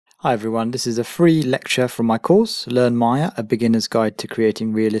Hi everyone, this is a free lecture from my course, Learn Maya, a beginner's guide to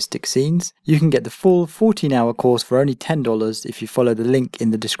creating realistic scenes. You can get the full 14-hour course for only $10 if you follow the link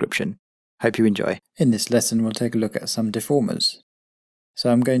in the description. Hope you enjoy. In this lesson we'll take a look at some deformers.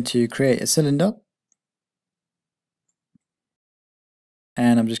 So I'm going to create a cylinder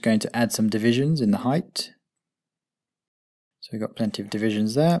and I'm just going to add some divisions in the height. So we've got plenty of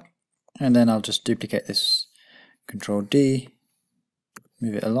divisions there, and then I'll just duplicate this, Control D,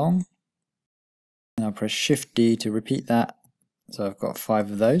 move it along, and I'll press Shift D to repeat that. So I've got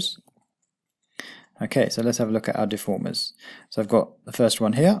 5 of those. Okay, so let's have a look at our deformers. So I've got the first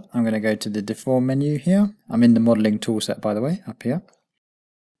one here. I'm going to go to the deform menu here. I'm in the modeling toolset, by the way, up here.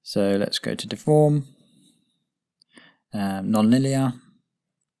 So let's go to deform, non-linear,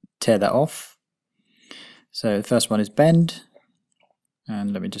 tear that off. So the first one is bend,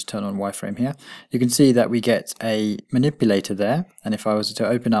 and let me just turn on wireframe here. You can see that we get a manipulator there, and if I was to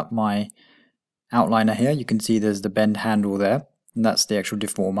open up my outliner here, you can see there's the bend handle there, and that's the actual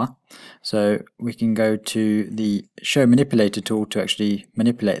deformer. So we can go to the show manipulator tool to actually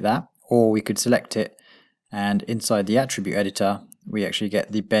manipulate that, or we could select it, and inside the attribute editor we actually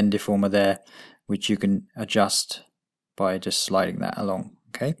get the bend deformer there, which you can adjust by just sliding that along.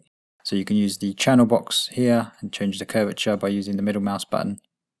 Okay, so you can use the channel box here and change the curvature by using the middle mouse button,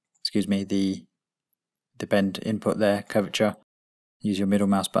 excuse me, the bend input there, curvature, use your middle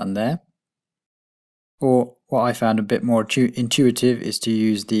mouse button there. Or what I found a bit more intuitive is to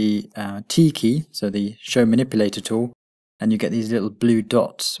use the T key, so the show manipulator tool, and you get these little blue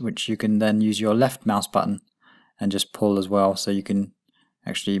dots which you can then use your left mouse button and just pull as well, so you can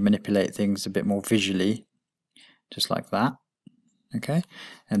actually manipulate things a bit more visually, just like that. Okay,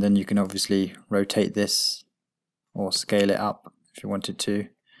 and then you can obviously rotate this or scale it up if you wanted to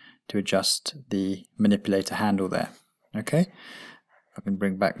adjust the manipulator handle there. Okay, I can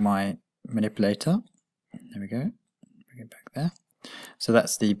bring back my manipulator. There we go, bring it back there. So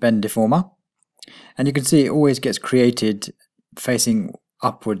that's the bend deformer, and you can see it always gets created facing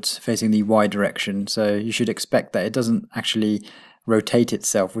upwards, facing the Y direction, so you should expect that it doesn't actually rotate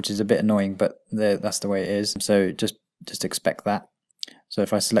itself, which is a bit annoying, but that's the way it is, so just expect that. So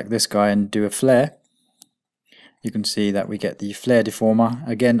if I select this guy and do a flare, you can see that we get the flare deformer.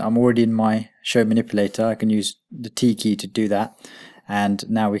 Again, I'm already in my show manipulator, I can use the T key to do that, and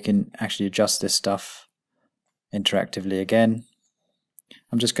now we can actually adjust this stuff interactively again.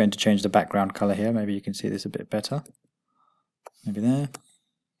 I'm just going to change the background color here, maybe you can see this a bit better. Maybe there.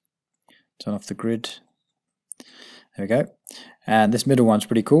 Turn off the grid. There we go. And this middle one's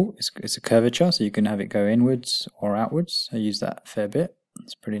pretty cool. It's a curvature, so you can have it go inwards or outwards. I use that a fair bit.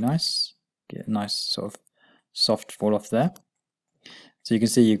 It's pretty nice. Get a nice sort of soft fall off there. So you can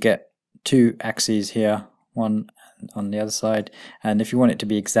see you get 2 axes here, one on the other side, and if you want it to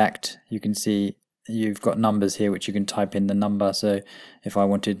be exact, you can see you've got numbers here which you can type in the number. So if I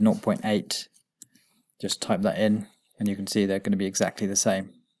wanted 0.8, just type that in and you can see they're going to be exactly the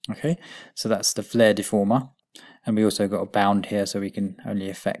same. Okay, so that's the flare deformer, and we also got a bound here, so we can only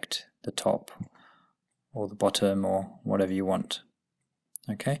affect the top or the bottom or whatever you want.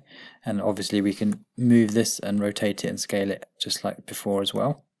 Okay, and obviously we can move this and rotate it and scale it just like before as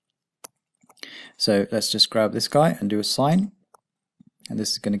well. So let's just grab this guy and do a sine, and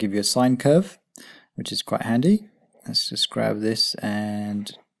this is going to give you a sine curve, which is quite handy. Let's just grab this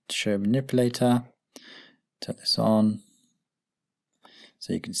and show manipulator, turn this on,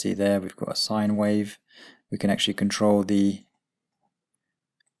 so you can see there we've got a sine wave. We can actually control the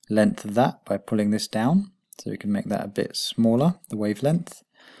length of that by pulling this down, so we can make that a bit smaller, the wavelength,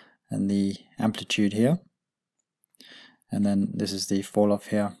 and the amplitude here, and then this is the fall off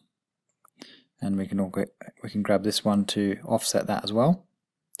here, and we can grab this one to offset that as well,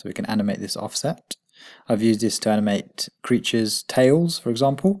 so we can animate this offset. I've used this to animate creatures' tails, for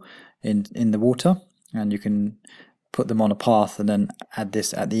example, in the water, and you can put them on a path and then add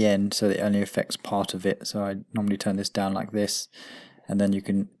this at the end so that it only affects part of it. So I normally turn this down like this, and then you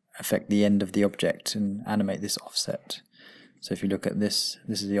can affect the end of the object and animate this offset. So if you look at this,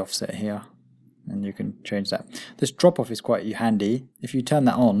 this is the offset here, and you can change that. This drop off is quite handy. If you turn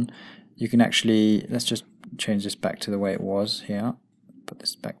that on, you can actually, let's just change this back to the way it was here, put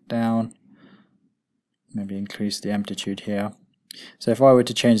this back down, maybe increase the amplitude here. So if I were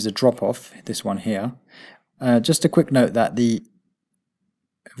to change the drop off, this one here, just a quick note that the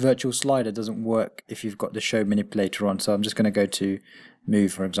virtual slider doesn't work if you've got the show manipulator on, so I'm just going to go to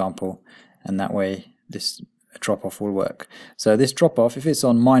move, for example, and that way this drop off will work. So this drop off, if it's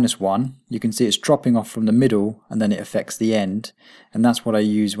on -1, you can see it's dropping off from the middle and then it affects the end, and that's what I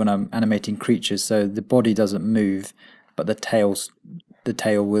use when I'm animating creatures. So the body doesn't move, but the tails the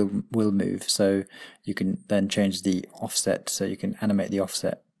tail will move. So you can then change the offset, so you can animate the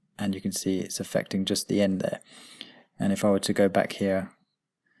offset, and you can see it's affecting just the end there. And if I were to go back here,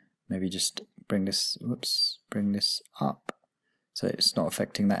 maybe just bring this, whoops, bring this up, so it's not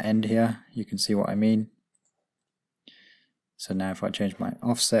affecting that end here. You can see what I mean. So now if I change my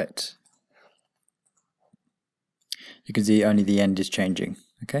offset, you can see only the end is changing.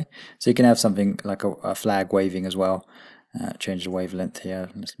 Okay, so you can have something like a flag waving as well. Change the wavelength here.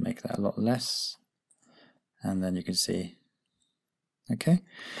 Let's make that a lot less, and then you can see. Okay,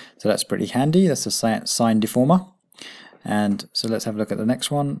 so that's pretty handy. That's a sine deformer. And so let's have a look at the next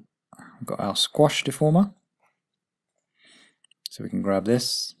one. We've got our squash deformer. So we can grab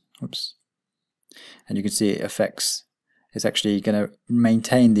this. Oops, and you can see it affects. It's actually going to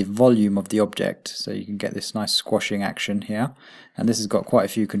maintain the volume of the object, so you can get this nice squashing action here. And this has got quite a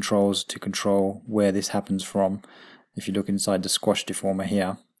few controls to control where this happens from. If you look inside the squash deformer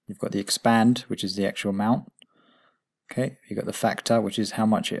here, you've got the expand, which is the actual amount. Okay, you've got the factor, which is how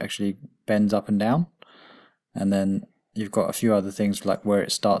much it actually bends up and down. And then you've got a few other things like where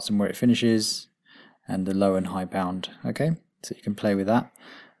it starts and where it finishes, and the low and high bound. Okay, so you can play with that.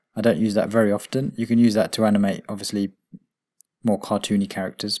 I don't use that very often. You can use that to animate, obviously, more cartoony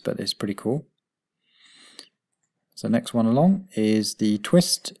characters, but it's pretty cool. So next one along is the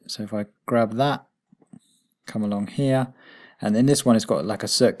twist. So if I grab that, come along here, and in this one it's got like a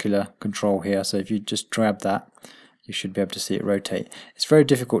circular control here, so if you just grab that, you should be able to see it rotate. It's very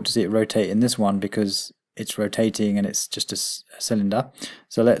difficult to see it rotate in this one because it's rotating and it's just a cylinder.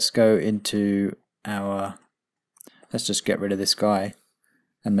 So let's go into our, let's just get rid of this guy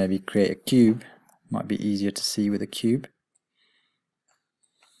and maybe create a cube. Might be easier to see with a cube.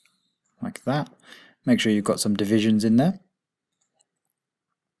 Like that. Make sure you've got some divisions in there.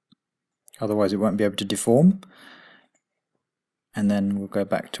 Otherwise it won't be able to deform. And then we'll go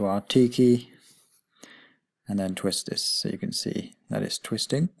back to our T key and then twist this so you can see that it's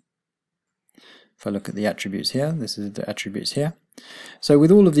twisting. If I look at the attributes here, this is the attributes here. So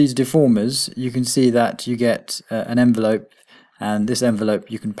with all of these deformers, you can see that you get an envelope, and this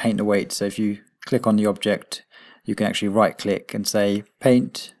envelope you can paint the weight. So if you click on the object, you can actually right click and say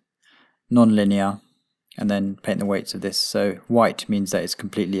paint non-linear, and then paint the weights of this. So white means that it's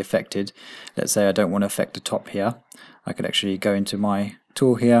completely affected. Let's say I don't want to affect the top here. I could actually go into my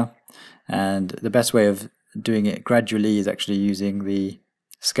tool here, and the best way of doing it gradually is actually using the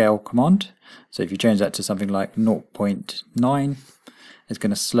scale command. So if you change that to something like 0.9, it's going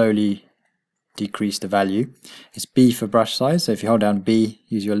to slowly decrease the value. It's B for brush size, so if you hold down B,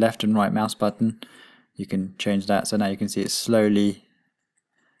 use your left and right mouse button, you can change that. So now you can see it's slowly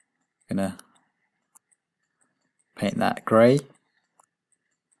gonna paint that grey,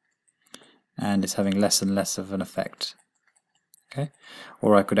 and it's having less and less of an effect. Okay,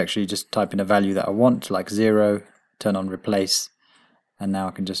 or I could actually just type in a value that I want, like 0, turn on replace, and now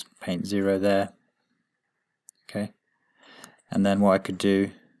I can just paint 0 there. Okay, and then what I could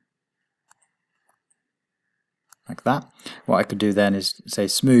do, like that, what I could do then is say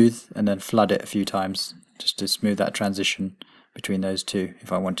smooth and then flood it a few times just to smooth that transition between those two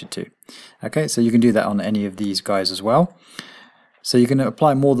if I wanted to. Okay, so you can do that on any of these guys as well. So you can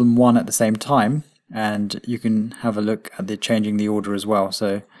apply more than one at the same time, and you can have a look at the changing the order as well.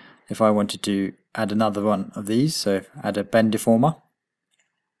 So if I wanted to add another one of these, so add a bend deformer.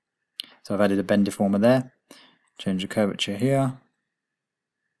 So I've added a bend deformer there, change the curvature here.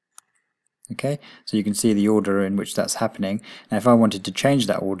 Okay, so you can see the order in which that's happening. Now if I wanted to change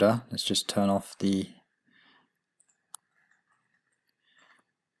that order, let's just turn off the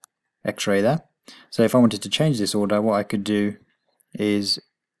X-ray there. So if I wanted to change this order, what I could do is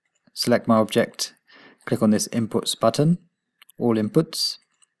select my object, click on this inputs button, all inputs,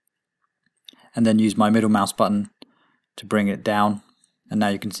 and then use my middle mouse button to bring it down. And now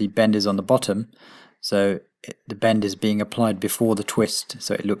you can see bend is on the bottom, so the bend is being applied before the twist,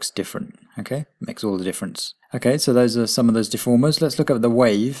 so it looks different. Okay, makes all the difference. Okay, so those are some of those deformers. Let's look at the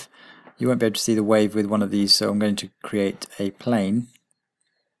wave. You won't be able to see the wave with one of these, so I'm going to create a plane.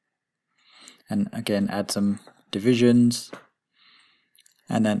 And again, add some divisions,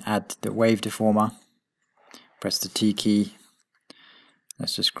 and then add the wave deformer. Press the T key.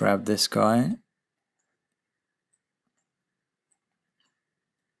 Let's just grab this guy.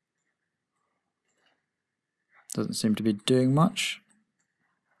 Doesn't seem to be doing much.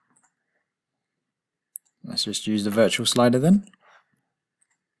 Let's just use the virtual slider then.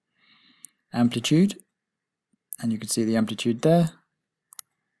 Amplitude, and you can see the amplitude there.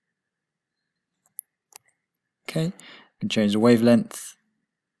 Okay, you can change the wavelength.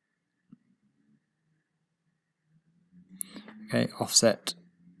 Okay, offset.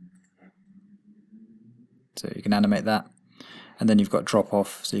 So you can animate that. And then you've got drop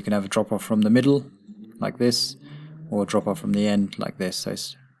off, so you can have a drop off from the middle like this, or drop off from the end like this. So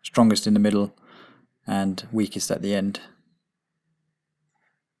it's strongest in the middle and weakest at the end.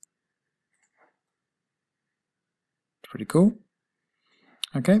 Pretty cool.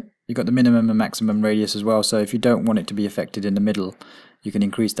 Okay, you've got the minimum and maximum radius as well, so if you don't want it to be affected in the middle, you can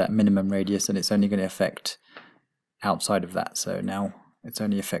increase that minimum radius and it's only going to affect outside of that. So now it's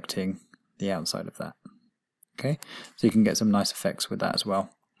only affecting the outside of that. Okay, so you can get some nice effects with that as well.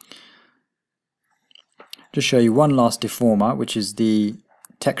 Just show you one last deformer, which is the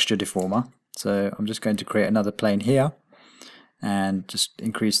texture deformer. So I'm just going to create another plane here and just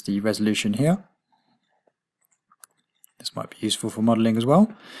increase the resolution here. This might be useful for modeling as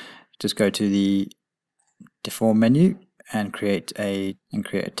well. Just go to the deform menu and create a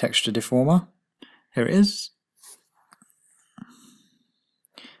texture deformer. Here it is.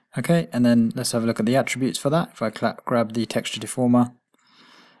 Okay, and then let's have a look at the attributes for that. If I grab the texture deformer,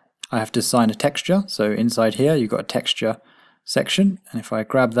 I have to assign a texture. So inside here you've got a texture section, and if I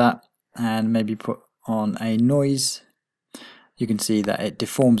grab that and maybe put on a noise, you can see that it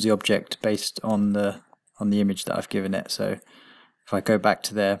deforms the object based on the image that I've given it. So if I go back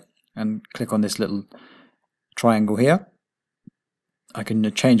to there and click on this little triangle here, I can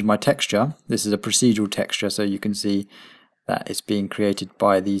change my texture. This is a procedural texture, so you can see that it's being created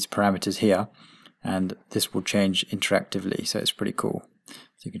by these parameters here, and this will change interactively, so it's pretty cool.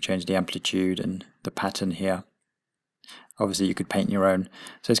 So you can change the amplitude and the pattern here. Obviously you could paint your own,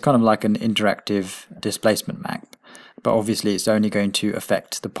 so it's kind of like an interactive displacement map, but obviously it's only going to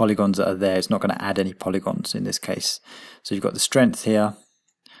affect the polygons that are there. It's not going to add any polygons in this case. So you've got the strength here,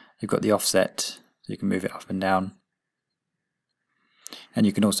 you've got the offset, so you can move it up and down, and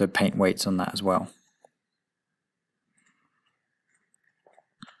you can also paint weights on that as well.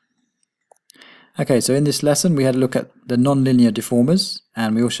 Okay, so in this lesson we had a look at the non-linear deformers,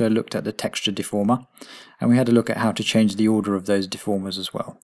 and we also looked at the texture deformer, and we had a look at how to change the order of those deformers as well.